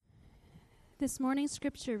This morning's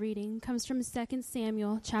scripture reading comes from 2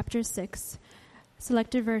 Samuel chapter 6,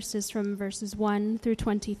 selected verses from verses 1 through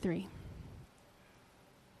 23.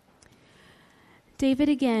 David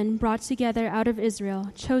again brought together out of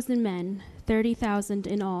Israel chosen men, 30,000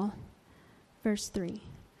 in all. Verse 3.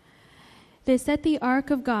 They set the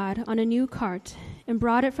ark of God on a new cart and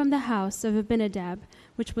brought it from the house of Abinadab,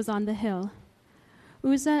 which was on the hill.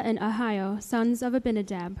 Uzzah and Ahio, sons of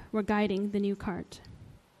Abinadab, were guiding the new cart.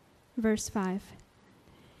 Verse 5.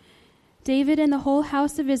 David and the whole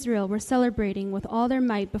house of Israel were celebrating with all their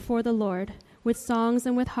might before the Lord, with songs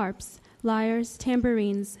and with harps, lyres,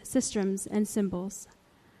 tambourines, sistrums, and cymbals.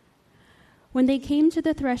 When they came to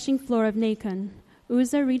the threshing floor of Nacon,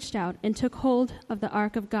 Uzzah reached out and took hold of the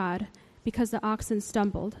ark of God, because the oxen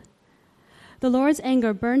stumbled. The Lord's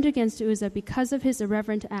anger burned against Uzzah because of his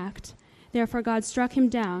irreverent act. Therefore God struck him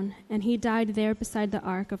down, and he died there beside the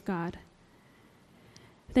ark of God.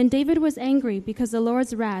 Then David was angry because the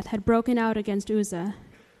Lord's wrath had broken out against Uzzah,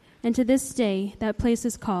 and to this day that place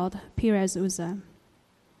is called Perez Uzzah.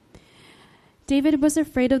 David was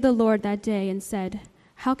afraid of the Lord that day and said,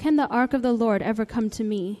 "How can the ark of the Lord ever come to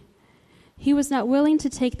me?" He was not willing to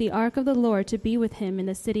take the ark of the Lord to be with him in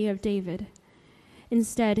the city of David.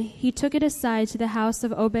 Instead, he took it aside to the house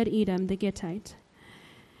of Obed-Edom the Gittite.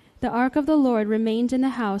 The ark of the Lord remained in the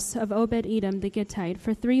house of Obed-Edom the Gittite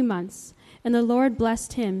for 3 months, and the Lord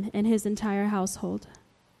blessed him and his entire household.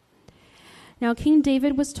 Now King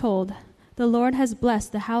David was told, "The Lord has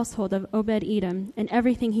blessed the household of Obed-Edom and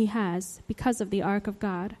everything he has because of the ark of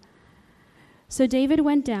God." So David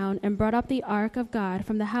went down and brought up the ark of God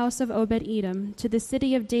from the house of Obed-Edom to the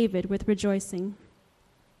city of David with rejoicing.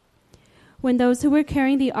 When those who were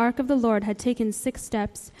carrying the ark of the Lord had taken 6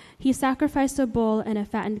 steps, he sacrificed a bull and a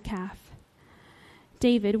fattened calf.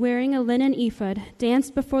 David, wearing a linen ephod,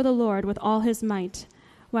 danced before the Lord with all his might,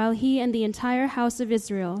 while he and the entire house of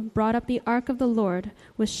Israel brought up the ark of the Lord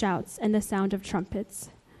with shouts and the sound of trumpets.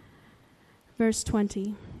 Verse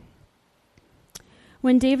 20.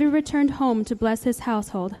 When David returned home to bless his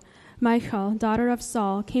household, Michal, daughter of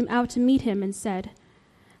Saul, came out to meet him and said,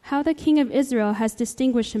 "How the king of Israel has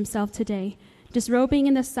distinguished himself today, disrobing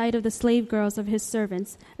in the sight of the slave girls of his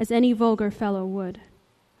servants, as any vulgar fellow would."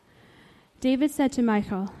 David said to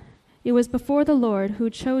Michal, "It was before the Lord who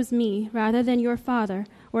chose me rather than your father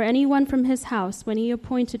or anyone from his house when he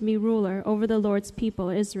appointed me ruler over the Lord's people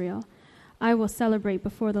Israel. I will celebrate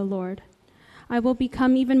before the Lord. I will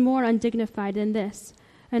become even more undignified than this,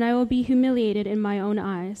 and I will be humiliated in my own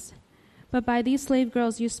eyes. But by these slave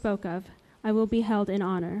girls you spoke of, I will be held in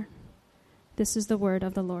honor." This is the word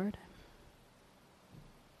of the Lord.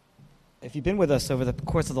 If you've been with us over the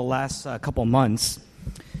course of the last couple months,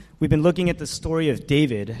 we've been looking at the story of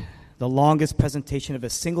David, the longest presentation of a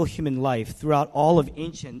single human life throughout all of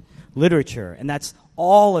ancient literature, and that's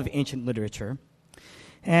all of ancient literature.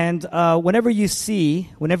 And whenever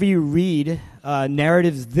you read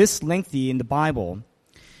narratives this lengthy in the Bible,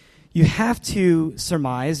 you have to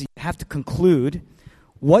surmise, you have to conclude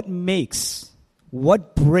what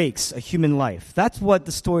breaks a human life. That's what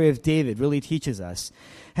the story of David really teaches us.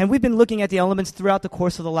 And we've been looking at the elements throughout the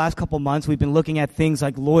course of the last couple months. We've been looking at things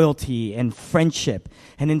like loyalty and friendship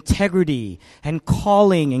and integrity and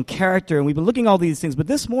calling and character. And we've been looking at all these things. But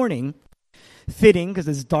this morning, fitting, because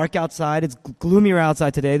it's dark outside, it's gloomier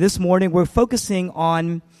outside today, this morning we're focusing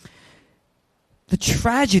on the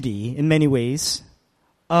tragedy, in many ways,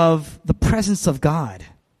 of the presence of God.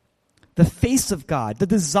 The face of God, the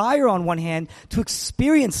desire on one hand to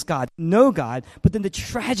experience God, know God, but then the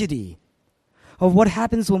tragedy of what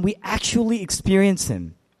happens when we actually experience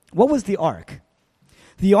Him. What was the ark?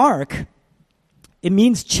 The ark, it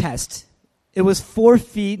means chest. It was 4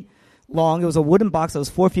 feet long. It was a wooden box that was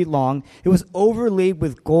 4 feet long. It was overlaid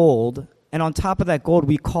with gold, and on top of that gold,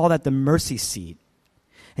 we call that the mercy seat.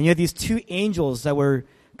 And you had these 2 angels that were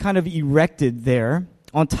kind of erected there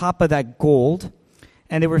on top of that gold,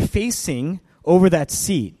 and they were facing over that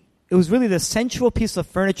seat. It was really the central piece of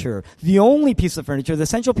furniture, the only piece of furniture, the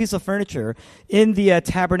central piece of furniture in the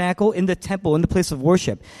tabernacle, in the temple, in the place of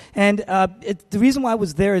worship. And the reason why it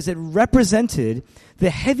was there is it represented the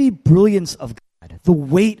heavy brilliance of God, the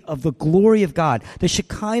weight of the glory of God, the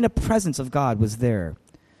Shekinah presence of God was there.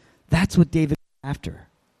 That's what David was after.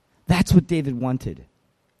 That's what David wanted.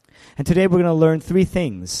 And today we're going to learn 3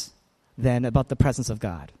 things then about the presence of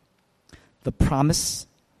God. The promise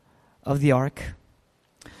of the ark,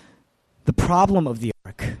 the problem of the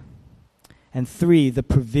ark, and 3, the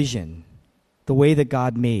provision, the way that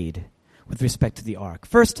God made with respect to the ark.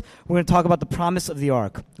 First, we're going to talk about the promise of the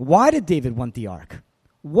ark. Why did David want the ark?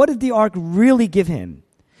 What did the ark really give him?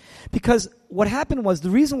 Because what happened was, the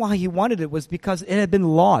reason why he wanted it was because it had been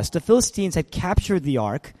lost. The Philistines had captured the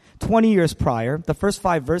ark 20 years prior. The first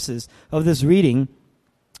 5 verses of this reading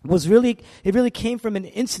it really came from an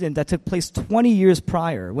incident that took place 20 years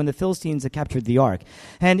prior when the Philistines had captured the ark.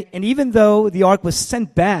 And even though the ark was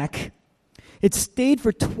sent back, it stayed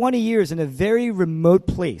for 20 years in a very remote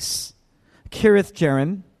place, Kiriath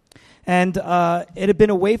Jearim, and it had been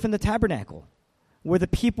away from the tabernacle, where the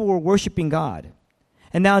people were worshiping God.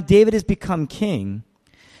 And now David has become king,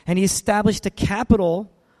 and he established the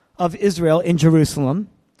capital of Israel in Jerusalem,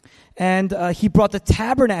 and he brought the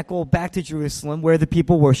tabernacle back to Jerusalem, where the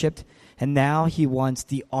people worshipped, and now he wants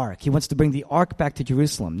the ark. He wants to bring the ark back to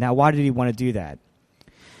Jerusalem. Now, why did he want to do that?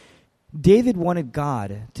 David wanted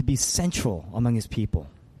God to be central among his people.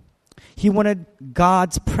 He wanted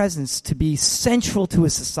God's presence to be central to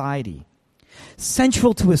his society,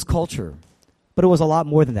 central to his culture. But it was a lot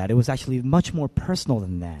more than that. It was actually much more personal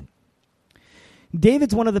than that.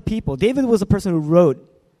 David's one of the people. David was the person who wrote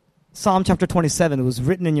Psalm chapter 27. It was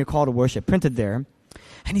written in your call to worship, printed there.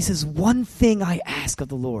 And he says, one thing I ask of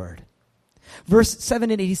the Lord. Verse 7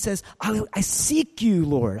 and 8, he says, I seek you,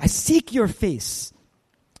 Lord. I seek your face.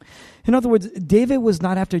 In other words, David was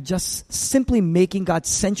not after just simply making God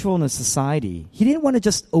central in his society. He didn't want to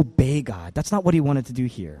just obey God. That's not what he wanted to do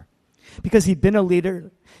here. Because he'd been a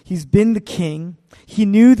leader, he's been the king, he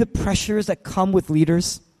knew the pressures that come with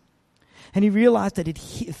leaders, and he realized that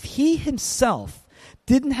if he himself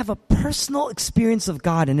didn't have a personal experience of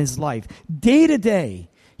God in his life, day to day,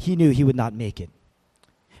 he knew he would not make it.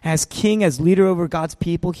 As king, as leader over God's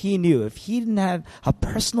people, he knew if he didn't have a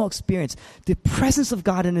personal experience, the presence of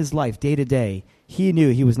God in his life day to day, he knew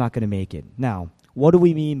he was not going to make it. Now, what do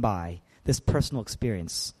we mean by this personal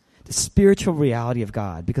experience? The spiritual reality of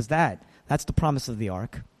God, because that's the promise of the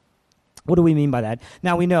ark. What do we mean by that?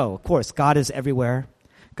 Now we know, of course, God is everywhere.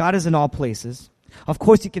 God is in all places. Of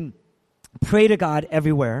course, you can pray to God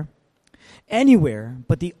everywhere, anywhere,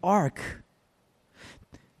 but the ark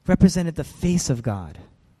represented the face of God.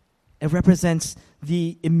 It represents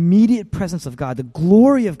the immediate presence of God, the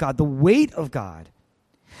glory of God, the weight of God.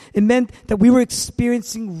 It meant that we were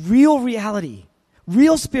experiencing real reality,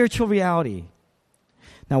 real spiritual reality.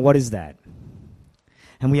 Now, what is that?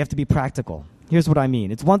 And we have to be practical. Here's what I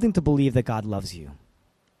mean. It's one thing to believe that God loves you.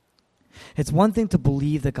 It's one thing to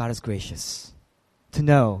believe that God is gracious. To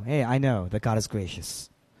know, hey, I know that God is gracious.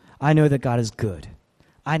 I know that God is good.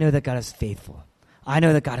 I know that God is faithful. I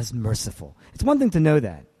know that God is merciful. It's one thing to know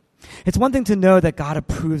that. It's one thing to know that God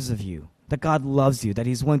approves of you, that God loves you, that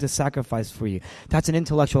he's willing to sacrifice for you. That's an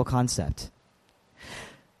intellectual concept.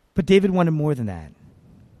 But David wanted more than that.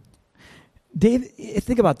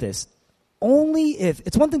 Think about this.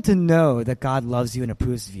 It's one thing to know that God loves you and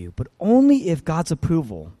approves of you, but only if God's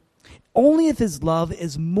approval, only if his love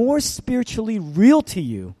is more spiritually real to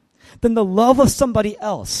you than the love of somebody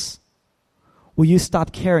else, will you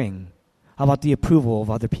stop caring about the approval of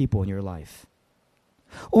other people in your life.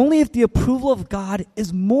 Only if the approval of God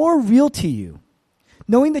is more real to you,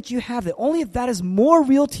 knowing that you have it, only if that is more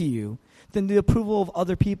real to you than the approval of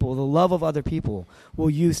other people, the love of other people, will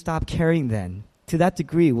you stop caring then. To that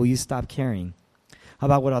degree, will you stop caring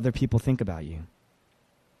about what other people think about you?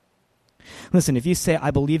 Listen, if you say,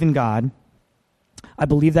 I believe in God, I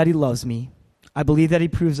believe that he loves me, I believe that he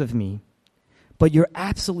approves of me, but you're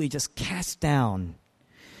absolutely just cast down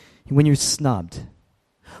when you're snubbed,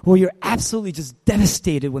 or you're absolutely just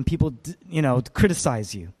devastated when people,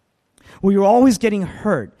 criticize you, or you're always getting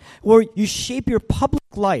hurt, or you shape your public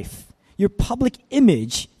life, your public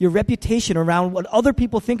image, your reputation around what other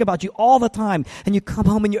people think about you all the time, and you come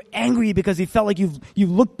home and you're angry because you felt like you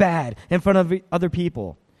look bad in front of other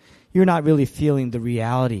people. You're not really feeling the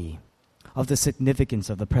reality of the significance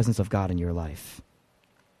of the presence of God in your life.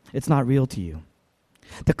 It's not real to you.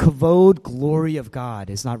 The kavod, glory of God,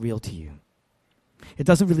 is not real to you. It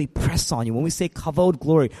doesn't really press on you. When we say kavod,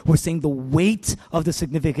 glory, we're saying the weight of the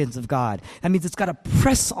significance of God. That means it's got to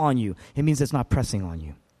press on you. It means it's not pressing on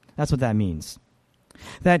you. That's what that means.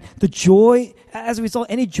 That the joy, as a result,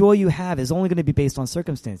 any joy you have is only going to be based on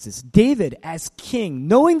circumstances. David, as king,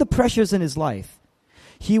 knowing the pressures in his life,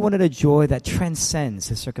 he wanted a joy that transcends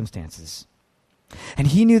his circumstances. And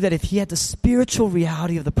he knew that if he had the spiritual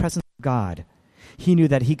reality of the presence of God, he knew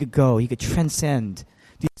that he could transcend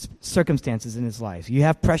these circumstances in his life. You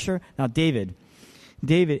have pressure. Now, David,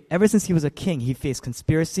 ever since he was a king, he faced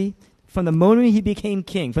conspiracy. From the moment he became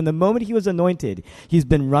king, from the moment he was anointed, he's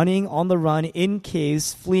been running on the run, in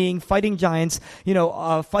caves, fleeing, fighting giants,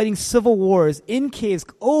 fighting civil wars, in caves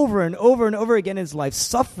over and over and over again in his life,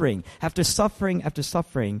 suffering after suffering after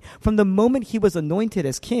suffering, from the moment he was anointed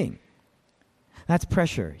as king. That's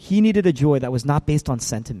pressure. He needed a joy that was not based on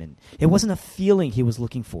sentiment. It wasn't a feeling he was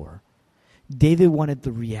looking for. David wanted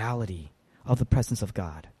the reality of the presence of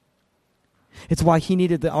God. It's why he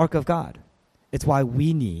needed the ark of God. It's why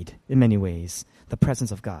we need, in many ways, the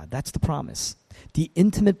presence of God. That's the promise. The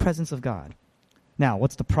intimate presence of God. Now,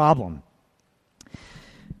 what's the problem?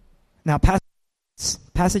 Now,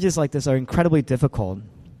 passages like this are incredibly difficult.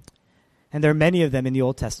 And there are many of them in the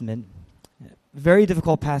Old Testament. Very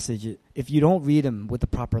difficult passage if you don't read them with the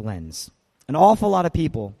proper lens. An awful lot of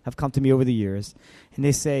people have come to me over the years, and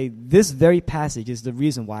they say, this very passage is the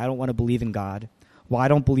reason why I don't want to believe in God, why I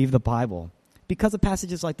don't believe the Bible, because of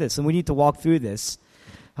passages like this. And we need to walk through this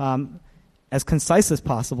as concise as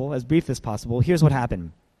possible, as brief as possible. Here's what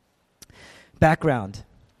happened. Background.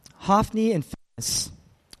 Hophni and Phinehas,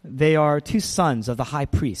 they are two sons of the high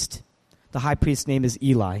priest. The high priest's name is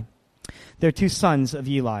Eli. They're two sons of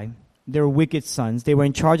Eli. They were wicked sons. They were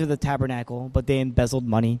in charge of the tabernacle, but they embezzled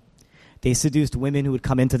money. They seduced women who would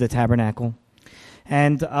come into the tabernacle.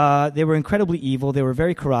 And they were incredibly evil. They were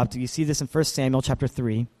very corrupt. You see this in 1 Samuel chapter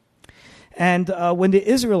 3. And when the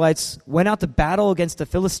Israelites went out to battle against the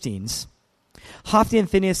Philistines, Hophni and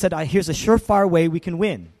Phinehas said, here's a surefire way we can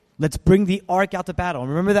win. Let's bring the ark out to battle.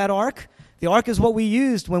 Remember that ark? The ark is what we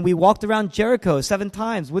used when we walked around Jericho 7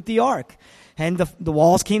 times with the ark. And the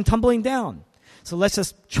walls came tumbling down. So let's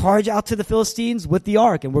just charge out to the Philistines with the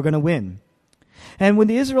ark, and we're going to win. And when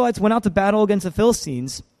the Israelites went out to battle against the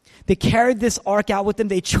Philistines, they carried this ark out with them.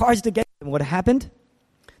 They charged against them. What happened?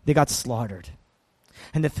 They got slaughtered.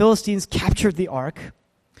 And the Philistines captured the ark,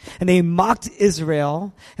 and they mocked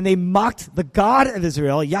Israel, and they mocked the God of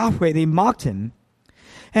Israel, Yahweh. They mocked him.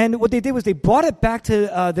 And what they did was they brought it back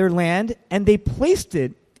to their land, and they placed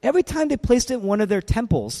it, every time they placed it in one of their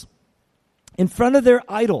temples, in front of their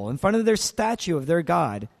idol, in front of their statue of their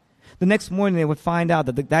God, the next morning they would find out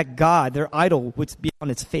that that God, their idol, would be on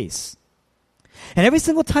its face. And every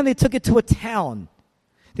single time they took it to a town,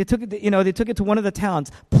 they took it to one of the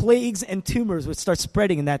towns, plagues and tumors would start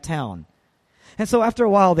spreading in that town. And so after a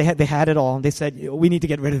while, they had it all. They said, we need to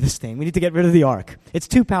get rid of this thing. We need to get rid of the ark. It's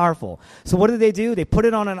too powerful. So what did they do? They put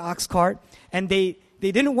it on an ox cart, and they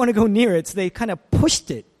didn't want to go near it, so they kind of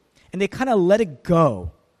pushed it, and they kind of let it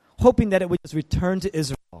go, hoping that it would just return to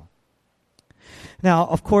Israel. Now,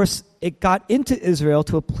 of course, it got into Israel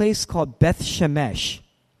to a place called Beth Shemesh.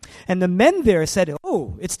 And the men there said,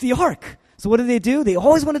 oh, it's the ark. So what did they do? They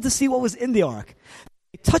always wanted to see what was in the ark.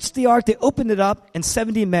 They touched the ark, they opened it up, and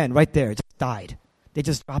 70 men right there just died. They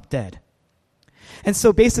just dropped dead. And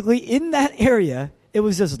so basically, in that area, it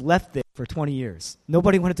was just left there for 20 years.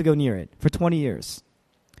 Nobody wanted to go near it for 20 years.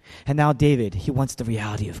 And now David, he wants the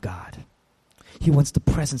reality of God. He wants the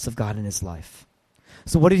presence of God in his life.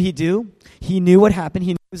 So what did he do? He knew what happened.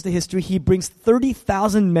 He knows the history. He brings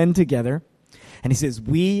 30,000 men together, and he says,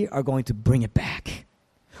 we are going to bring it back.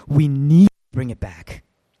 We need to bring it back.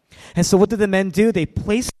 And so what did the men do? They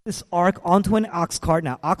placed this ark onto an ox cart.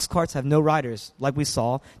 Now, ox carts have no riders, like we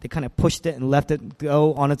saw. They kind of pushed it and left it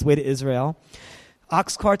go on its way to Israel.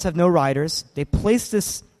 Ox carts have no riders. They placed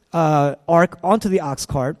this ark onto the ox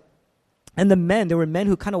cart. And there were men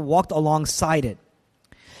who kind of walked alongside it.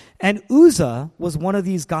 And Uzzah was one of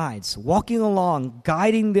these guides, walking along,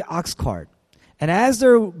 guiding the ox cart. And as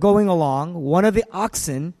they're going along, one of the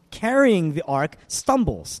oxen carrying the ark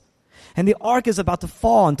stumbles. And the ark is about to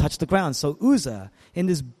fall and touch the ground. So Uzzah, in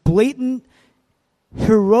this blatant,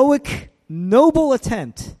 heroic, noble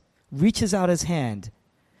attempt, reaches out his hand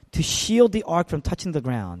to shield the ark from touching the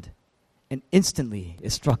ground, and instantly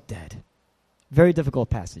is struck dead. Very difficult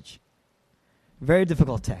passage. Very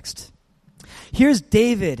difficult text. Here's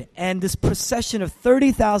David and this procession of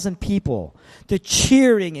 30,000 people. They're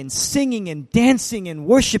cheering and singing and dancing and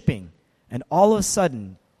worshiping. And all of a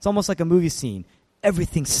sudden, it's almost like a movie scene.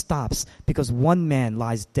 Everything stops because one man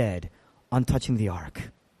lies dead on touching the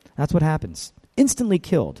ark. That's what happens. Instantly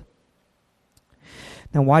killed.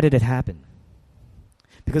 Now, why did it happen?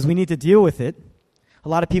 Because we need to deal with it. A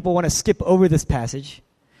lot of people want to skip over this passage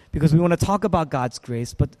because we want to talk about God's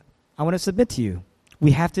grace, but I want to submit to you,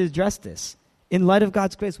 we have to address this. In light of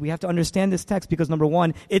God's grace, we have to understand this text because, number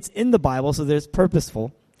one, it's in the Bible, so there's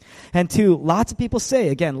purposeful. And two, lots of people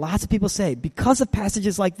say, because of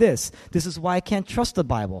passages like this is why I can't trust the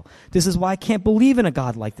Bible. This is why I can't believe in a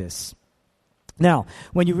God like this. Now,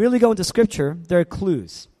 when you really go into Scripture, there are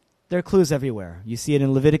clues. There are clues everywhere. You see it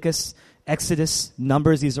in Leviticus, Exodus,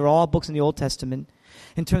 Numbers. These are all books in the Old Testament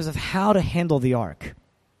in terms of how to handle the ark.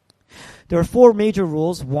 There are 4 major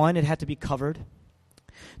rules. 1, it had to be covered.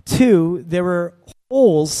 2, there were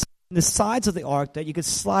holes in the sides of the ark that you could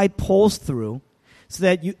slide poles through so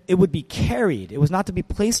that it would be carried. It was not to be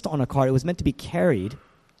placed on a cart. It was meant to be carried.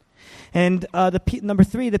 And number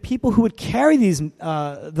 3, the people who would carry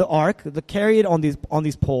the ark, carry it on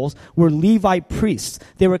these poles, were Levite priests.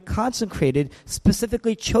 They were consecrated,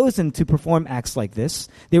 specifically chosen to perform acts like this.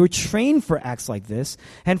 They were trained for acts like this.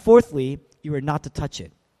 And fourthly, you were not to touch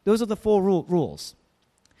it. Those are the 4 rules.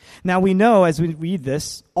 Now we know as we read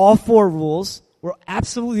this, all 4 rules were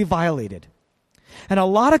absolutely violated. And a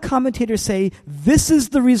lot of commentators say this is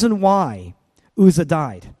the reason why Uzzah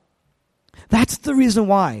died. That's the reason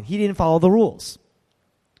why he didn't follow the rules.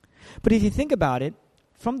 But if you think about it,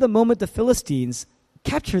 from the moment the Philistines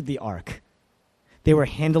captured the ark, they were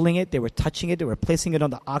handling it, they were touching it, they were placing it on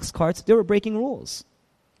the ox carts, they were breaking rules.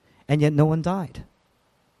 And yet no one died.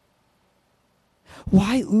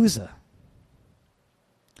 Why Uzzah?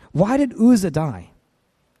 Why did Uzzah die?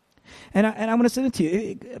 And I'm going to say it to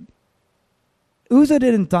you. Uzzah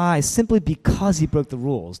didn't die simply because he broke the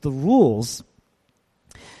rules.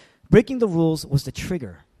 Breaking the rules was the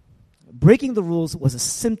trigger. Breaking the rules was a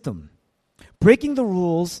symptom. Breaking the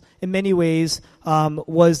rules, in many ways,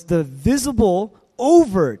 was the visible,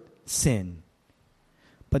 overt sin,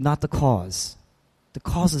 but not the cause. The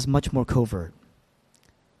cause is much more covert.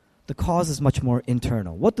 The cause is much more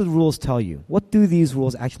internal. What do the rules tell you? What do these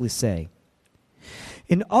rules actually say?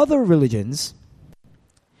 In other religions,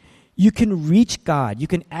 you can reach God, you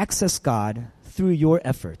can access God through your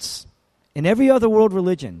efforts. In every other world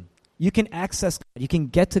religion, you can access God, you can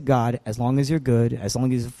get to God as long as you're good, as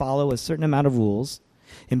long as you follow a certain amount of rules.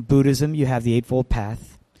 In Buddhism, you have the Eightfold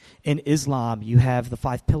Path. In Islam, you have the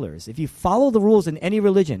 5 pillars. If you follow the rules in any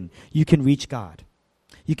religion, you can reach God.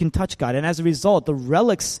 You can touch God. And as a result, the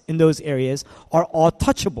relics in those areas are all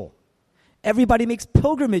touchable. Everybody makes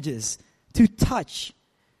pilgrimages to touch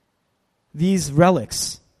these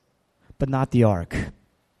relics, but not the ark.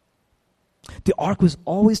 The ark was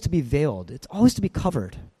always to be veiled. It's always to be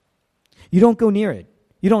covered. You don't go near it.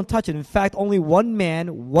 You don't touch it. In fact, only one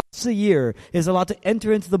man once a year is allowed to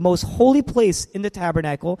enter into the most holy place in the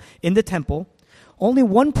tabernacle, in the temple. Only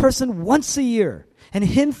one person once a year. And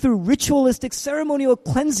him through ritualistic ceremonial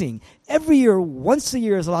cleansing, every year, once a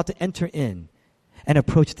year is allowed to enter in and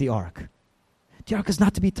approach the ark. The ark is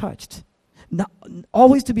not to be touched. Not,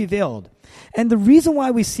 always to be veiled. And the reason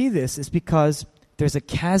why we see this is because there's a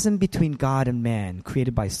chasm between God and man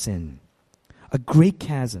created by sin. A great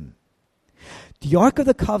chasm. The Ark of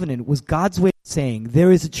the Covenant was God's way of saying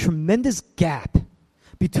there is a tremendous gap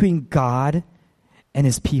between God and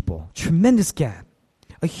his people. Tremendous gap.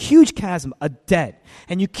 A huge chasm, a debt.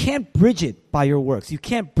 And you can't bridge it by your works. You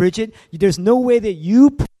can't bridge it. There's no way that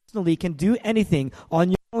you personally can do anything on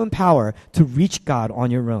your own power to reach God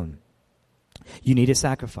on your own. You need a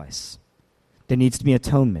sacrifice. There needs to be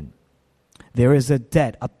atonement. There is a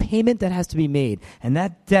debt, a payment that has to be made, and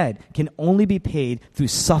that debt can only be paid through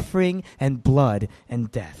suffering and blood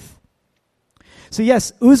and death. So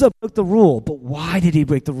yes, Uzzah broke the rule, but why did he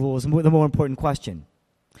break the rule is the more important question.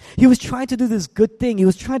 He was trying to do this good thing. He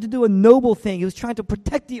was trying to do a noble thing. He was trying to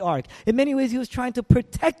protect the ark. In many ways, he was trying to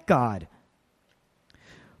protect God.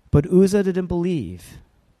 But Uzzah didn't believe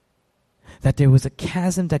that there was a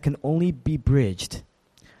chasm that can only be bridged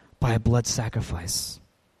by a blood sacrifice,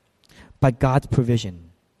 by God's provision.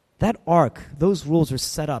 That ark, those rules were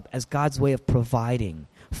set up as God's way of providing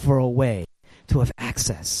for a way to have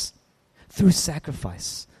access through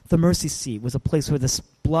sacrifice. The mercy seat was a place where this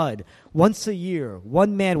blood, once a year,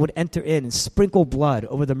 one man would enter in and sprinkle blood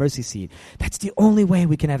over the mercy seat. That's the only way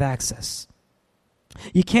we can have access.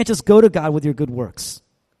 You can't just go to God with your good works,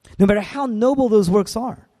 no matter how noble those works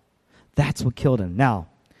are. That's what killed him. Now,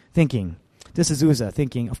 this is Uzzah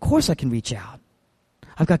thinking, of course I can reach out.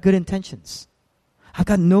 I've got good intentions. I've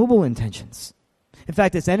got noble intentions. In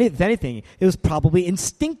fact, if anything, it was probably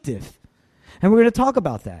instinctive. And we're going to talk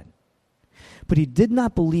about that. But he did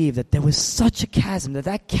not believe that there was such a chasm,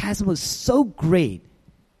 that chasm was so great,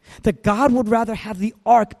 that God would rather have the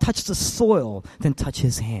ark touch the soil than touch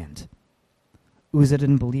his hand. Uzzah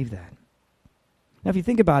didn't believe that. Now, if you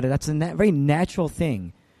think about it, that's a very natural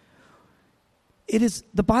thing. It is,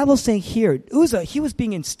 the Bible is saying here, Uzzah, he was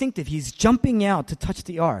being instinctive. He's jumping out to touch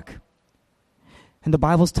the ark. And the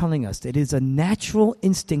Bible's telling us that it is a natural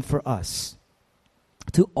instinct for us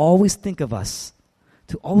to always think of ourselves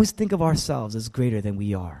as greater than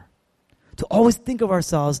we are. To always think of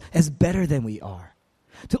ourselves as better than we are.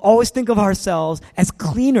 To always think of ourselves as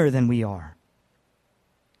cleaner than we are.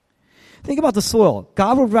 Think about the soil.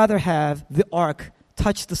 God would rather have the ark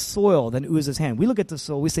touch the soil than Uzzah's hand. We look at the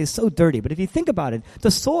soil, we say, so dirty. But if you think about it,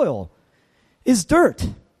 the soil is dirt.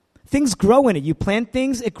 Things grow in it. You plant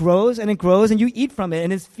things, it grows, and you eat from it,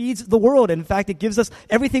 and it feeds the world. And in fact, it gives us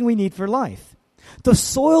everything we need for life. The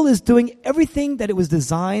soil is doing everything that it was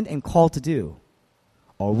designed and called to do.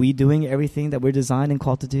 Are we doing everything that we're designed and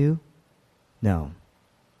called to do? No.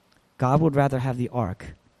 God would rather have the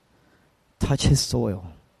ark touch his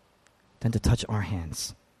soil than to touch our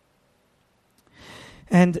hands.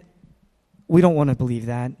 And we don't want to believe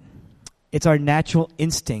that. It's our natural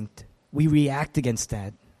instinct. We react against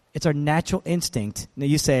that. It's our natural instinct. Now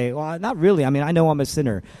you say, well, not really. I mean, I know I'm a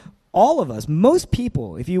sinner. All of us, most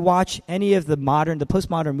people, if you watch any of the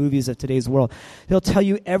postmodern movies of today's world, they'll tell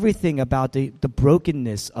you everything about the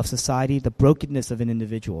brokenness of society, the brokenness of an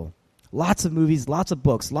individual. Lots of movies, lots of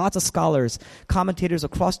books, lots of scholars, commentators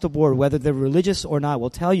across the board, whether they're religious or not, will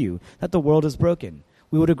tell you that the world is broken.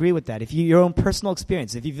 We would agree with that. If your own personal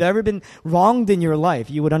experience, if you've ever been wronged in your life,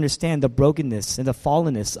 you would understand the brokenness and the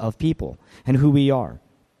fallenness of people and who we are.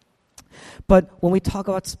 But when we talk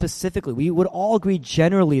about specifically, we would all agree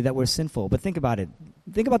generally that we're sinful. But think about it.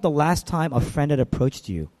 Think about the last time a friend had approached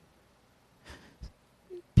you.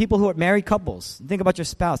 People who are married couples, think about your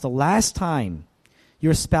spouse. The last time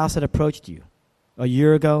your spouse had approached you, a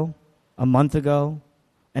year ago, a month ago,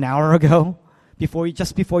 an hour ago,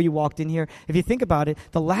 just before you walked in here. If you think about it,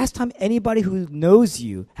 the last time anybody who knows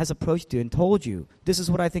you has approached you and told you, this is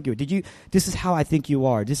what I think you are. This is how I think you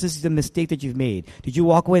are. This is the mistake that you've made. Did you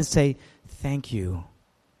walk away and say, thank you.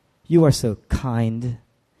 You are so kind.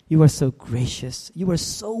 You are so gracious. You are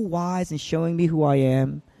so wise in showing me who I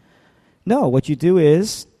am. No, what you do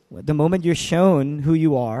is, the moment you're shown who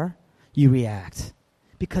you are, you react.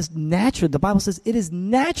 Because the Bible says it is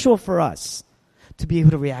natural for us to be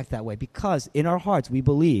able to react that way, because in our hearts we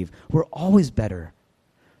believe we're always better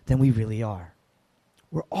than we really are.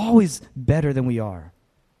 We're always better than we are.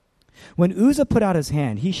 When Uzzah put out his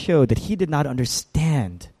hand, he showed that he did not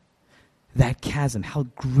understand that chasm, how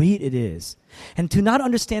great it is. And to not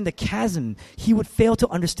understand the chasm, he would fail to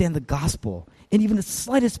understand the gospel. In even the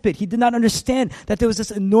slightest bit, he did not understand that there was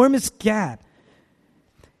this enormous gap,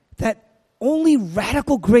 that only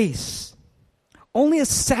radical grace, only a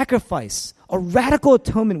sacrifice, a radical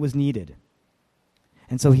atonement was needed.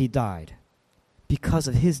 And so he died because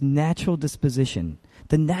of his natural disposition,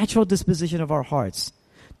 the natural disposition of our hearts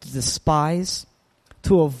to despise,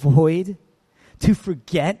 to avoid, to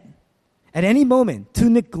forget at any moment, to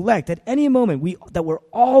neglect at any moment that we're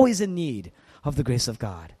always in need of the grace of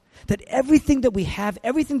God. That everything that we have,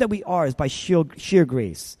 everything that we are is by sheer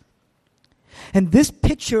grace. And this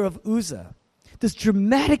picture of Uzzah, this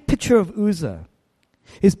dramatic picture of Uzzah,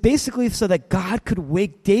 is basically so that God could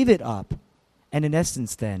wake David up and in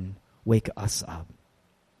essence then wake us up.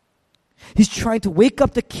 He's trying to wake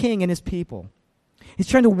up the king and his people. He's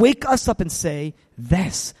trying to wake us up and say,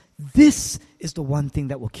 this is the one thing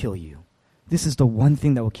that will kill you. This is the one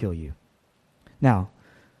thing that will kill you. Now,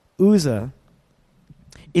 Uzzah,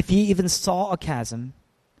 if he even saw a chasm,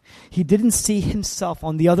 he didn't see himself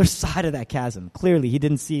on the other side of that chasm. Clearly, he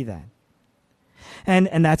didn't see that.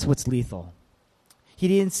 And that's what's lethal. He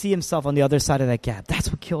didn't see himself on the other side of that gap. That's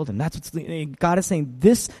what killed him. God is saying,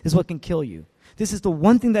 this is what can kill you. This is the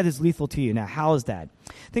one thing that is lethal to you. Now, how is that?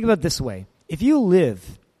 Think about it this way. If you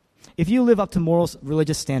live up to moral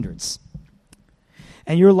religious standards,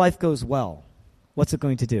 and your life goes well, what's it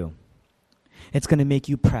going to do? It's going to make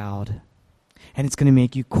you proud, and it's going to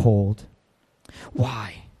make you cold.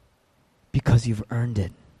 Why? Because you've earned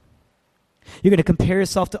it. You're going to compare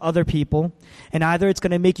yourself to other people, and either it's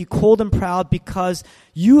going to make you cold and proud because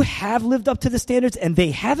you have lived up to the standards and they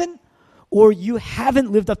haven't, or you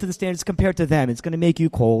haven't lived up to the standards compared to them. It's going to make you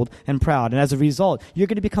cold and proud, and as a result, you're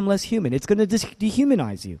going to become less human. It's going to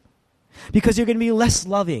dehumanize you because you're going to be less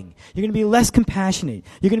loving. You're going to be less compassionate.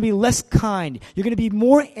 You're going to be less kind. You're going to be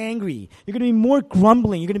more angry. You're going to be more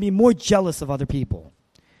grumbling. You're going to be more jealous of other people.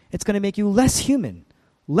 It's going to make you less human,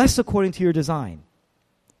 less according to your design.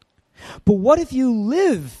 But what if you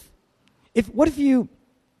live? What if you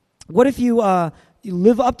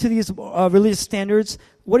live up to these religious standards?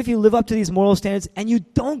 What if you live up to these moral standards and you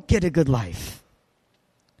don't get a good life?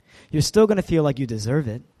 You're still going to feel like you deserve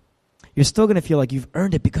it. You're still going to feel like you've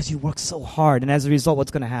earned it because you worked so hard. And as a result,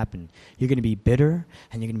 what's going to happen? You're going to be bitter,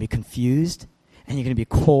 and you're going to be confused, and you're going to be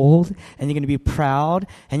cold, and you're going to be proud,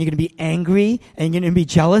 and you're going to be angry, and you're going to be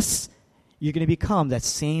jealous. You're going to become that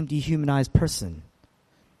same dehumanized person.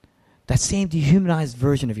 That same dehumanized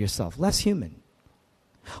version of yourself, less human.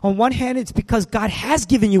 On one hand, it's because God has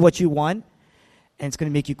given you what you want, and it's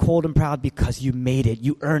going to make you cold and proud because you made it,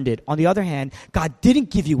 you earned it. On the other hand, God didn't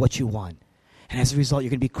give you what you want, and as a result, you're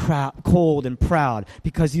going to be cold and proud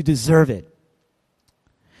because you deserve it.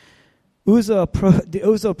 The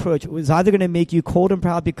Uzzah approach was either going to make you cold and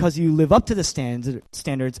proud because you live up to the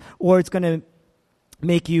standards, or it's going to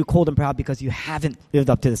make you cold and proud because you haven't lived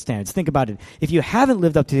up to the standards. Think about it. If you haven't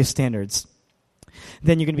lived up to the standards,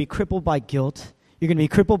 then you're going to be crippled by guilt. You're going to be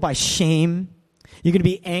crippled by shame. You're going to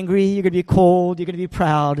be angry. You're going to be cold. You're going to be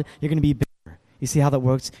proud. You're going to be bitter. You see how that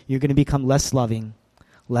works? You're going to become less loving,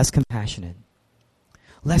 less compassionate,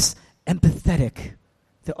 less empathetic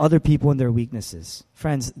to other people and their weaknesses.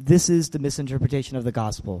 Friends, this is the misinterpretation of the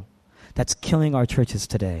gospel that's killing our churches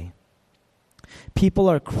today. People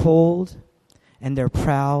are cold and they're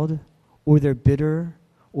proud, or they're bitter,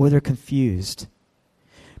 or they're confused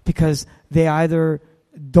because they either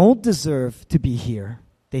don't deserve to be here,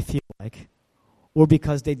 they feel like, or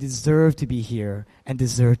because they deserve to be here and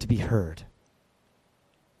deserve to be heard.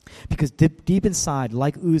 Because deep inside,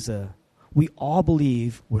 like Uzzah, we all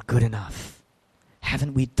believe we're good enough.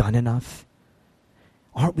 Haven't we done enough?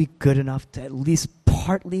 Aren't we good enough to at least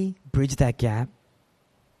partly bridge that gap?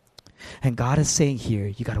 And God is saying here,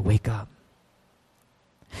 you got to wake up.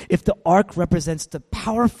 If the ark represents the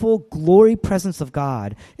powerful glory presence of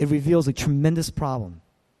God, it reveals a tremendous problem.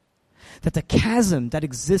 That the chasm that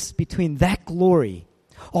exists between that glory,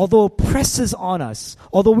 although it presses on us,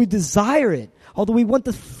 although we desire it, although we want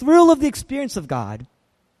the thrill of the experience of God,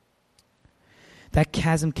 that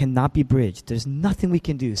chasm cannot be bridged. There's nothing we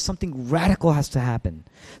can do. Something radical has to happen.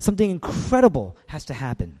 Something incredible has to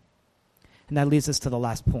happen. And that leads us to the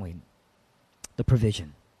last point, the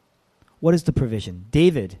provision. What is the provision?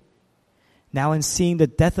 David, now in seeing the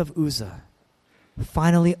death of Uzzah,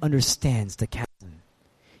 finally understands the chasm.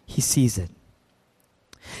 He sees it.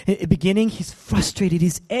 In the beginning, he's frustrated.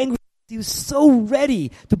 He's angry. He was so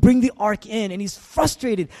ready to bring the ark in, and he's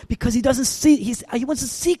frustrated because he doesn't see. He wants to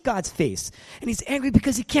seek God's face, and he's angry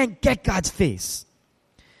because he can't get God's face.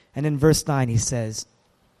 And in verse 9, he says,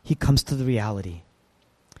 he comes to the reality.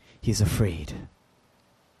 He's afraid.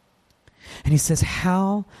 And he says,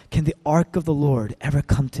 how can the ark of the Lord ever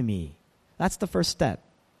come to me? That's the first step.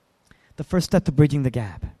 The first step to bridging the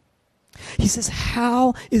gap. He says,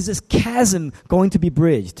 how is this chasm going to be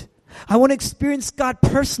bridged? I want to experience God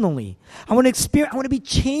personally. I want to be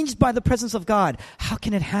changed by the presence of God. How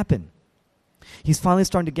can it happen? He's finally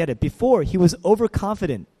starting to get it. Before, he was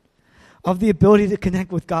overconfident of the ability to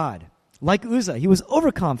connect with God. Like Uzzah, he was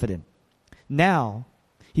overconfident. Now,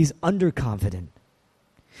 he's underconfident.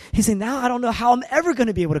 He's saying, now I don't know how I'm ever going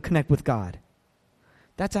to be able to connect with God.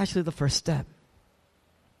 That's actually the first step.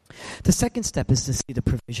 The second step is to see the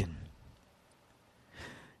provision.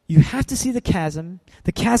 You have to see the chasm.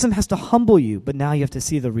 The chasm has to humble you, but now you have to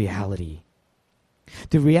see the reality.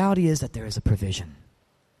 The reality is that there is a provision.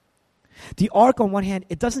 The ark, on one hand,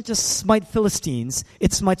 it doesn't just smite Philistines,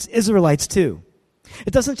 it smites Israelites too.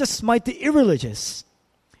 It doesn't just smite the irreligious,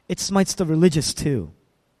 it smites the religious too.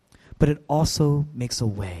 But it also makes a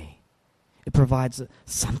way. It provides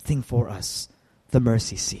something for us, the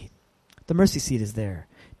mercy seat. The mercy seat is there.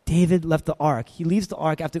 David left the ark. He leaves the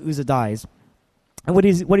ark after Uzzah dies. And what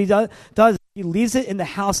he does, he leaves it in the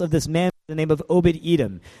house of this man by the name of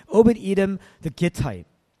Obed-Edom. Obed-Edom, the Gittite.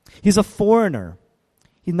 He's a foreigner.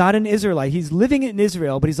 He's not an Israelite. He's living in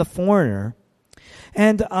Israel, but he's a foreigner.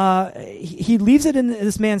 And he leaves it in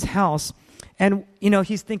this man's house. And,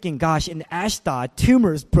 he's thinking, gosh, in Ashdod,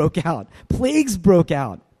 tumors broke out. Plagues broke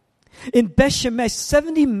out. In Beth Shemesh,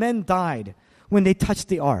 70 men died when they touched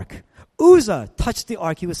the ark. Uzzah touched the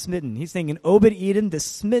ark, he was smitten. He's thinking, Obed-Edom,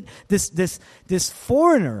 this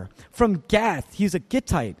foreigner from Gath, he's a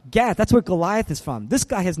Gittite. Gath, that's where Goliath is from. This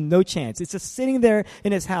guy has no chance. It's just sitting there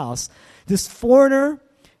in his house. This foreigner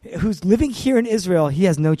who's living here in Israel, he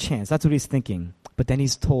has no chance. That's what he's thinking. But then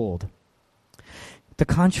he's told the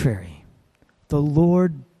contrary. The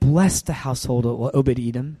Lord blessed the household of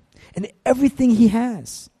Obed-Edom and everything he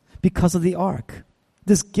has because of the ark.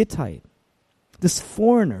 This Gittite, this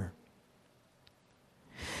foreigner.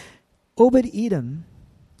 Obed-Edom,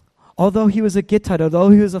 although he was a Gittite, although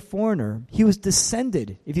he was a foreigner, he was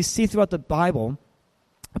descended. If you see throughout the Bible,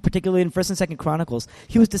 particularly in 1st and 2nd Chronicles,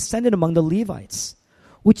 he was descended among the Levites,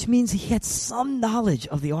 which means he had some knowledge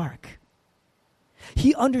of the ark.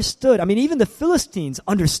 He understood. Even the Philistines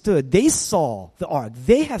understood. They saw the ark.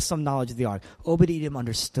 They have some knowledge of the ark. Obed-Edom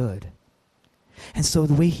understood. And so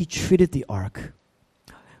the way he treated the ark,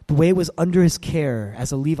 the way it was under his care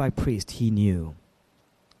as a Levite priest, he knew.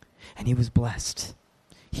 And he was blessed.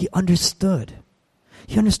 He understood.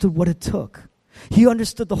 He understood what it took. He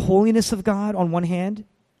understood the holiness of God on one hand,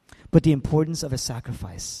 but the importance of a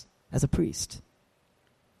sacrifice as a priest.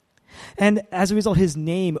 And as a result, his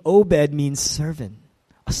name, Obed, means servant,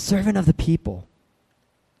 a servant of the people.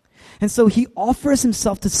 And so he offers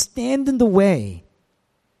himself to stand in the way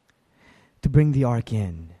to bring the ark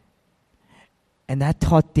in. And that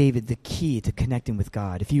taught David the key to connecting with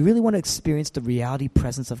God. If you really want to experience the reality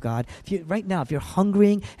presence of God, right now, if you're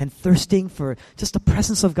hungering and thirsting for just the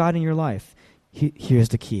presence of God in your life, here's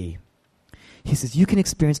the key. He says, you can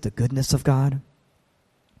experience the goodness of God.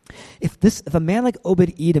 If a man like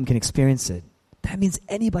Obed-Edom can experience it, that means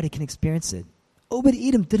anybody can experience it.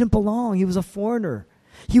 Obed-Edom didn't belong. He was a foreigner.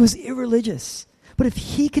 He was irreligious. But if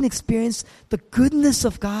he can experience the goodness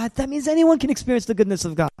of God, that means anyone can experience the goodness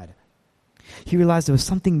of God. He realized there was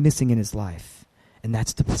something missing in his life, and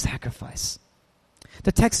that's the sacrifice.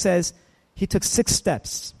 The text says he took 6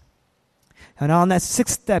 steps. And on that 6th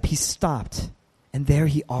step, he stopped, and there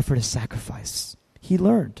he offered a sacrifice. He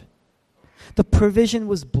learned. The provision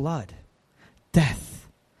was blood, death,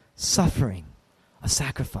 suffering, a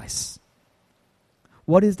sacrifice.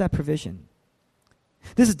 What is that provision?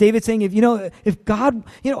 This is David saying, if God,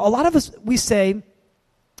 a lot of us, we say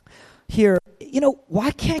here,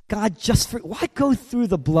 why can't God why go through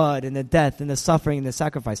the blood and the death and the suffering and the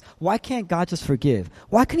sacrifice? Why can't God just forgive?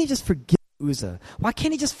 Why can't he just forgive Uzzah? Why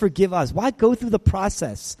can't he just forgive us? Why go through the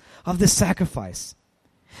process of this sacrifice?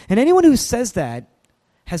 And anyone who says that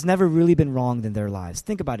has never really been wronged in their lives.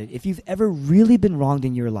 Think about it. If you've ever really been wronged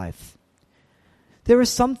in your life, there are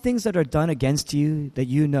some things that are done against you that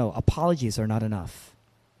apologies are not enough.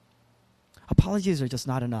 Apologies are just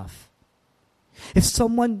not enough. If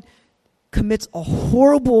someone commits a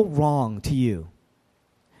horrible wrong to you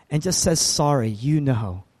and just says sorry,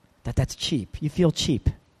 that's cheap. You feel cheap.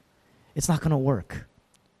 It's not going to work.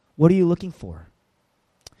 What are you looking for?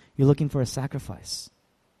 You're looking for a sacrifice.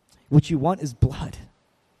 What you want is blood.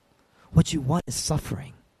 What you want is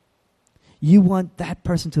suffering. You want that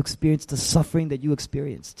person to experience the suffering that you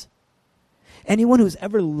experienced. Anyone who's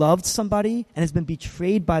ever loved somebody and has been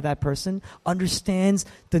betrayed by that person understands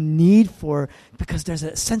the need because there's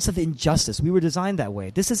a sense of injustice. We were designed that way.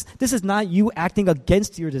 This is not you acting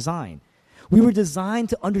against your design. We were designed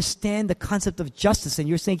to understand the concept of justice. And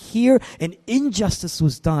you're saying here an injustice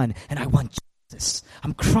was done and I want justice.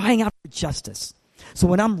 I'm crying out for justice. So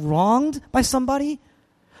when I'm wronged by somebody,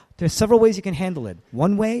 there's several ways you can handle it.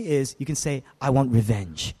 One way is you can say, I want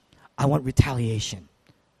revenge. I want retaliation.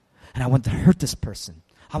 And I want to hurt this person.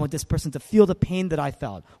 I want this person to feel the pain that I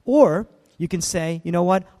felt. Or you can say, you know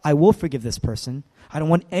what? I will forgive this person. I don't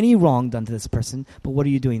want any wrong done to this person. But what are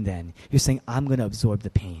you doing then? You're saying, I'm going to absorb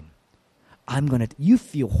the pain. You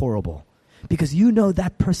feel horrible because you know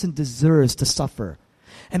that person deserves to suffer.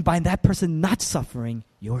 And by that person not suffering,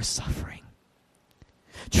 you're suffering.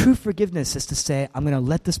 True forgiveness is to say, I'm going to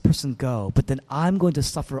let this person go, but then I'm going to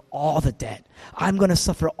suffer all the debt. I'm going to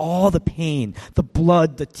suffer all the pain, the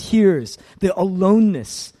blood, the tears, the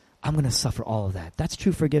aloneness. I'm going to suffer all of that. That's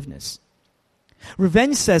true forgiveness.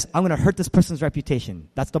 Revenge says, I'm going to hurt this person's reputation.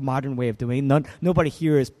 That's the modern way of doing it. Nobody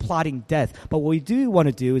here is plotting death. But what we do want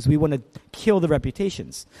to do is we want to kill the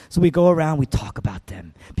reputations. So we go around, we talk about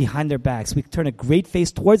them behind their backs. We turn a great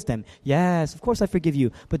face towards them. Yes, of course I forgive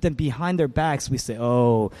you. But then behind their backs we say,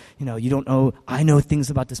 you don't know. I know things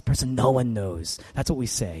about this person no one knows. That's what we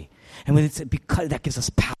say. And when because that gives us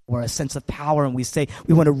power, a sense of power. And we say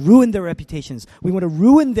we want to ruin their reputations. We want to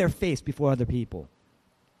ruin their face before other people.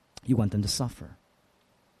 You want them to suffer.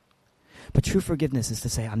 But true forgiveness is to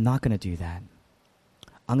say, I'm not going to do that.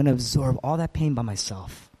 I'm going to absorb all that pain by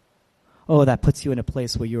myself. Oh, that puts you in a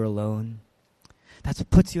place where you're alone. That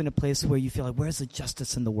puts you in a place where you feel like, where's the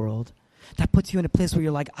justice in the world? That puts you in a place where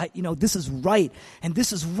you're like, this is right and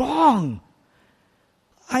this is wrong.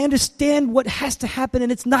 I understand what has to happen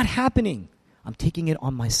and it's not happening. I'm taking it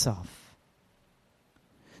on myself.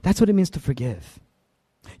 That's what it means to forgive.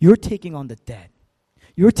 You're taking on the debt.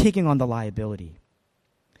 You're taking on the liability.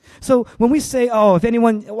 So when we say,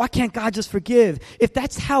 why can't God just forgive? If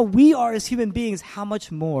that's how we are as human beings, how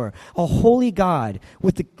much more a holy God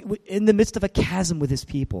in the midst of a chasm with his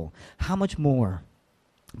people? How much more?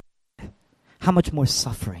 How much more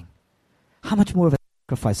suffering? How much more of a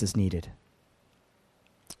sacrifice is needed?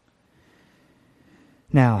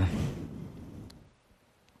 Now,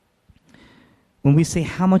 when we say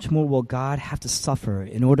how much more will God have to suffer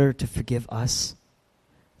in order to forgive us,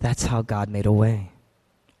 that's how God made a way.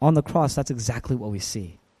 On the cross, that's exactly what we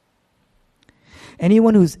see.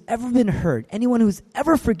 Anyone who's ever been hurt, anyone who's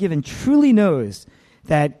ever forgiven truly knows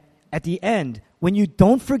that at the end, when you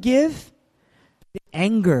don't forgive, the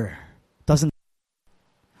anger doesn't.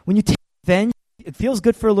 When you take revenge, it feels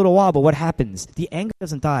good for a little while, but what happens? The anger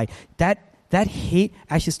doesn't die. That hate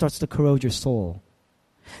actually starts to corrode your soul.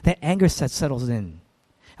 That anger settles in.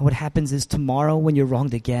 And what happens is tomorrow when you're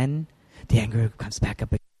wronged again, the anger comes back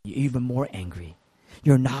up again. you're even more angry.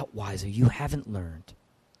 You're not wiser. You haven't learned.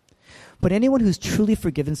 But anyone who's truly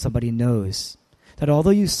forgiven somebody knows that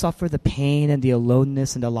although you suffer the pain and the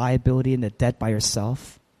aloneness and the liability and the debt by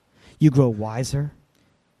yourself, you grow wiser.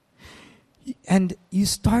 And you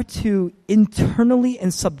start to internally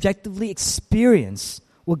and subjectively experience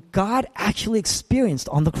what God actually experienced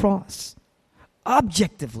on the cross.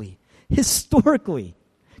 Objectively, historically,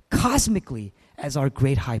 cosmically, as our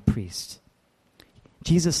great high priest.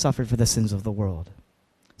 Jesus suffered for the sins of the world.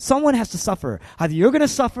 Someone has to suffer. Either you're going to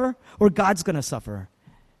suffer or God's going to suffer.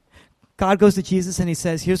 God goes to Jesus and he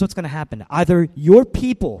says, here's what's going to happen. Either your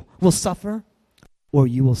people will suffer or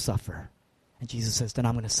you will suffer. And Jesus says, then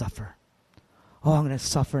I'm going to suffer. Oh, I'm going to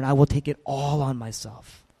suffer and I will take it all on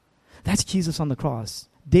myself. That's Jesus on the cross.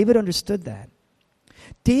 David understood that.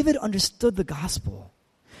 David understood the gospel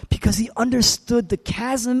because he understood the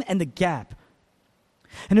chasm and the gap.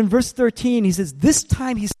 And in verse 13, he says, this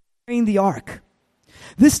time he's carrying the ark.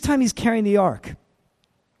 This time he's carrying the ark.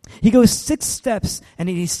 He goes 6 steps and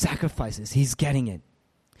he sacrifices. He's getting it.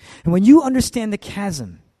 And when you understand the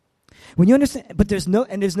chasm, when you understand, but there's no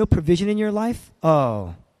provision in your life,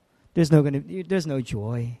 oh, there's no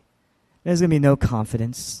joy. There's going to be no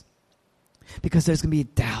confidence because there's going to be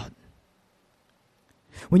doubt.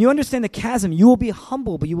 When you understand the chasm, you will be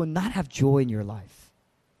humble, but you will not have joy in your life.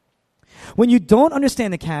 When you don't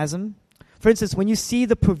understand the chasm, for instance, when you see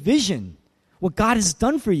the provision, what God has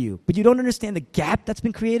done for you, but you don't understand the gap that's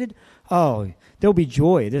been created, oh, there'll be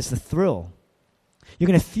joy. There's the thrill. You're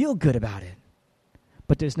going to feel good about it,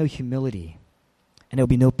 but there's no humility, and there'll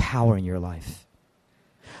be no power in your life.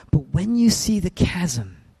 But when you see the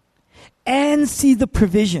chasm and see the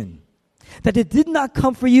provision, that it did not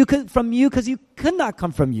come from you because you could not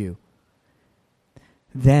come from you,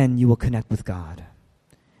 then you will connect with God.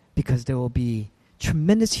 Because there will be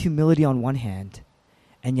tremendous humility on one hand,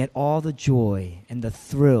 and yet all the joy and the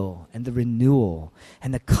thrill and the renewal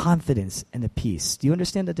and the confidence and the peace. Do you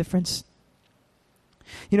understand the difference?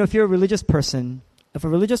 You know, if you're a religious person, if a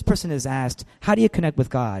religious person is asked, how do you connect with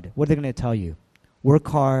God? What are they going to tell you? Work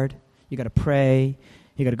hard, you got to pray,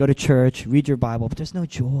 you got to go to church, read your Bible, but there's no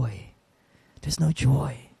joy. There's no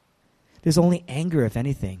joy. There's only anger, if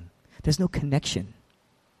anything. There's no connection.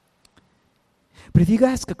 But if you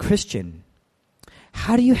ask a Christian,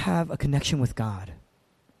 how do you have a connection with God?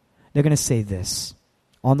 They're going to say this.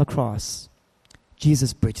 On the cross,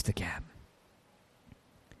 Jesus bridged the gap.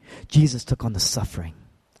 Jesus took on the suffering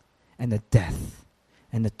and the death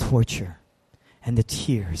and the torture and the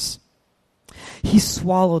tears. He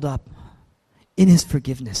swallowed up in his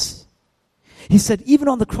forgiveness. He said, even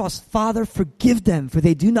on the cross, Father, forgive them, for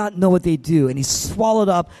they do not know what they do. And he swallowed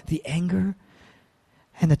up the anger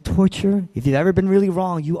and the torture. If you've ever been really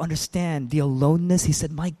wrong, you understand the aloneness. He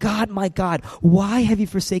said, my God, why have you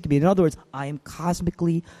forsaken me? In other words, I am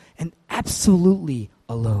cosmically and absolutely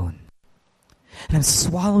alone. And I'm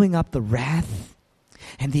swallowing up the wrath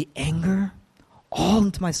and the anger all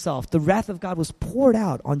into myself. The wrath of God was poured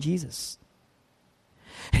out on Jesus.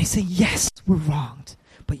 And he said, yes, we're wronged,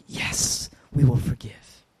 but yes, we will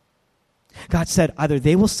forgive. God said, either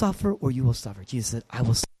they will suffer or you will suffer. Jesus said, I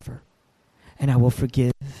will suffer. And I will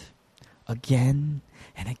forgive again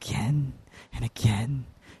and again and again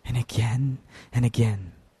and again and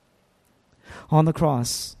again. On the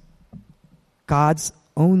cross, God's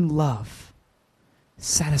own love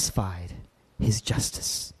satisfied his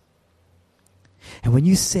justice. And when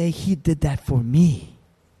you say he did that for me,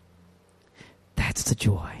 that's the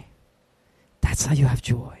joy. That's how you have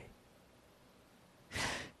joy.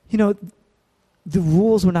 You know, the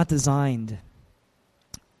rules were not designed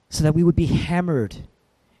so that we would be hammered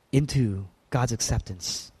into God's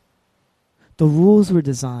acceptance. The rules were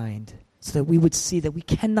designed so that we would see that we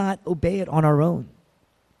cannot obey it on our own.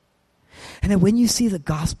 And that when you see the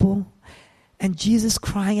gospel and Jesus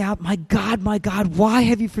crying out, my God, why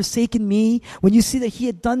have you forsaken me? When you see that he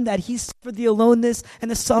had done that, he suffered the aloneness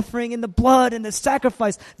and the suffering and the blood and the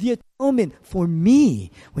sacrifice, the atonement for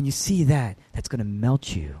me. When you see that, that's going to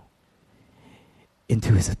melt you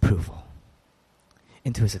into his approval,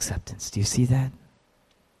 into his acceptance. Do you see that?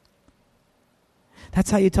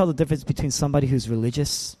 That's how you tell the difference between somebody who's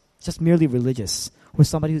religious, just merely religious, or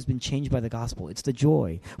somebody who's been changed by the gospel. It's the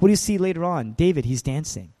joy. What do you see later on? David, he's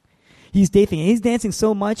dancing. He's dancing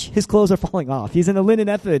so much, his clothes are falling off. He's in a linen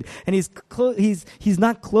ephod, and he's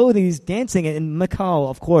not clothing, he's dancing. And Michal,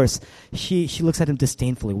 of course, she looks at him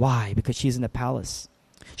disdainfully. Why? Because she's in the palace.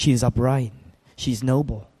 She is upright. She's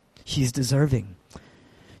noble. She's deserving.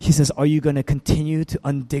 She says, are you going to continue to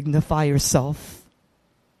undignify yourself?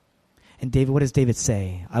 And David, what does David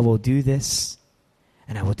say? I will do this,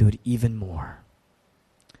 and I will do it even more.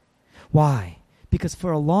 Why? Because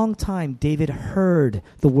for a long time, David heard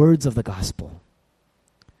the words of the gospel.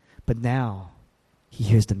 But now, he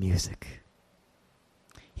hears the music.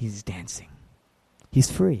 He's dancing.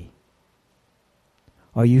 He's free.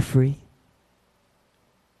 Are you free?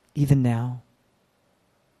 Even now?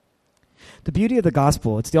 The beauty of the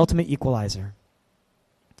gospel, it's the ultimate equalizer.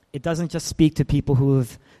 It doesn't just speak to people who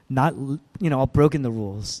have not, broken the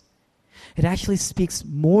rules. It actually speaks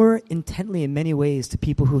more intently in many ways to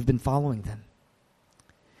people who have been following them.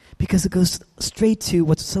 Because it goes straight to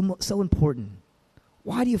what's so important.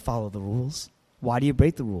 Why do you follow the rules? Why do you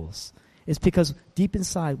break the rules? It's because deep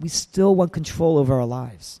inside, we still want control over our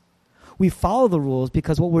lives. We follow the rules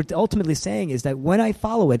because what we're ultimately saying is that when I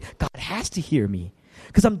follow it, God has to hear me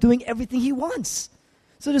because I'm doing everything He wants.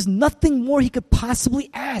 So there's nothing more He could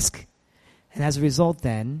possibly ask. And as a result,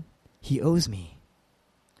 then, He owes me.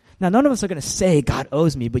 Now, none of us are going to say God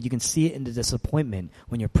owes me, but you can see it in the disappointment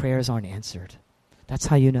when your prayers aren't answered. That's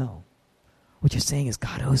how you know. What you're saying is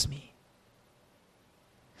God owes me.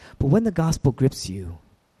 But when the gospel grips you,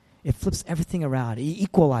 it flips everything around. It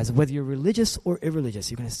equalizes whether you're religious or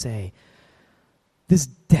irreligious. You're going to say, this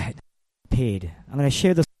debt paid. I'm going to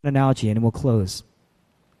share this analogy and we'll close.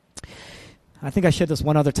 I think I shared this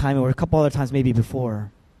one other time or a couple other times maybe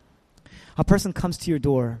before. A person comes to your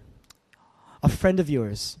door, a friend of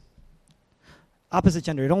yours, opposite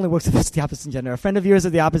gender. It only works if it's the opposite gender. A friend of yours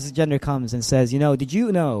of the opposite gender comes and says, did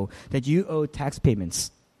you know that you owe tax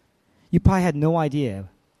payments? You probably had no idea.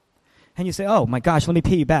 And you say, oh my gosh, let me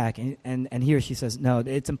pay you back. And he or she says, no,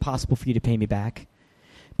 it's impossible for you to pay me back.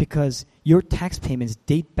 Because your tax payments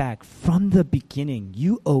date back from the beginning.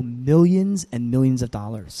 You owe millions and millions of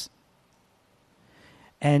dollars.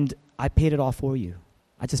 And I paid it all for you.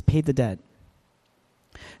 I just paid the debt.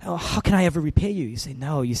 Oh, how can I ever repay you? You say,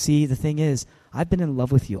 no, you see, the thing is, I've been in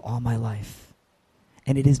love with you all my life.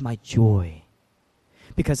 And it is my joy.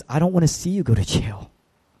 Because I don't want to see you go to jail.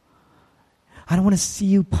 I don't want to see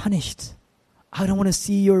you punished. I don't want to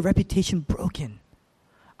see your reputation broken.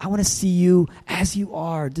 I want to see you as you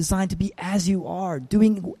are, designed to be as you are,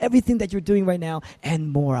 doing everything that you're doing right now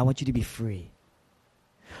and more. I want you to be free.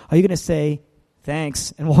 Are you going to say,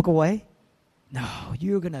 thanks, and walk away? No,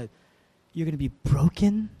 you're going to be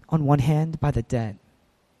broken on one hand by the debt,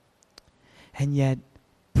 and yet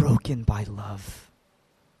broken by love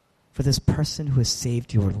for this person who has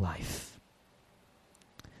saved your life.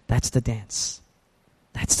 That's the dance.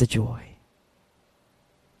 That's the joy.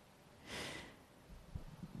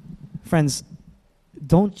 Friends,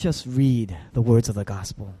 don't just read the words of the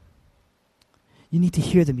gospel. You need to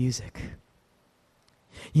hear the music.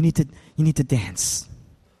 You need to dance.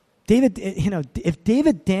 David, if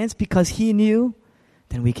David danced because he knew,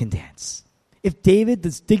 then we can dance. If David,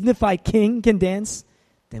 this dignified king, can dance,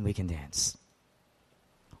 then we can dance.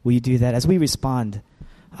 Will you do that? As we respond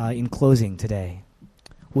in closing today,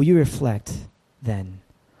 will you reflect then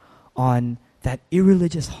on that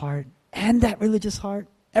irreligious heart and that religious heart?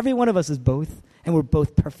 Every one of us is both, and we're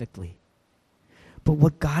both perfectly. But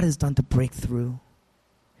what God has done to break through,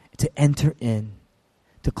 to enter in,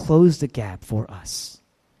 to close the gap for us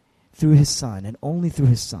through His Son and only through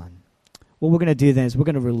His Son. What we're going to do then is we're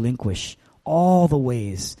going to relinquish all the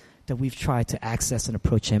ways that we've tried to access and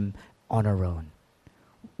approach Him on our own.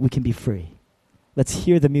 We can be free. Let's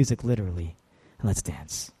hear the music literally, and let's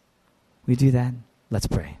dance. Will you do that? Let's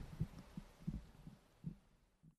pray.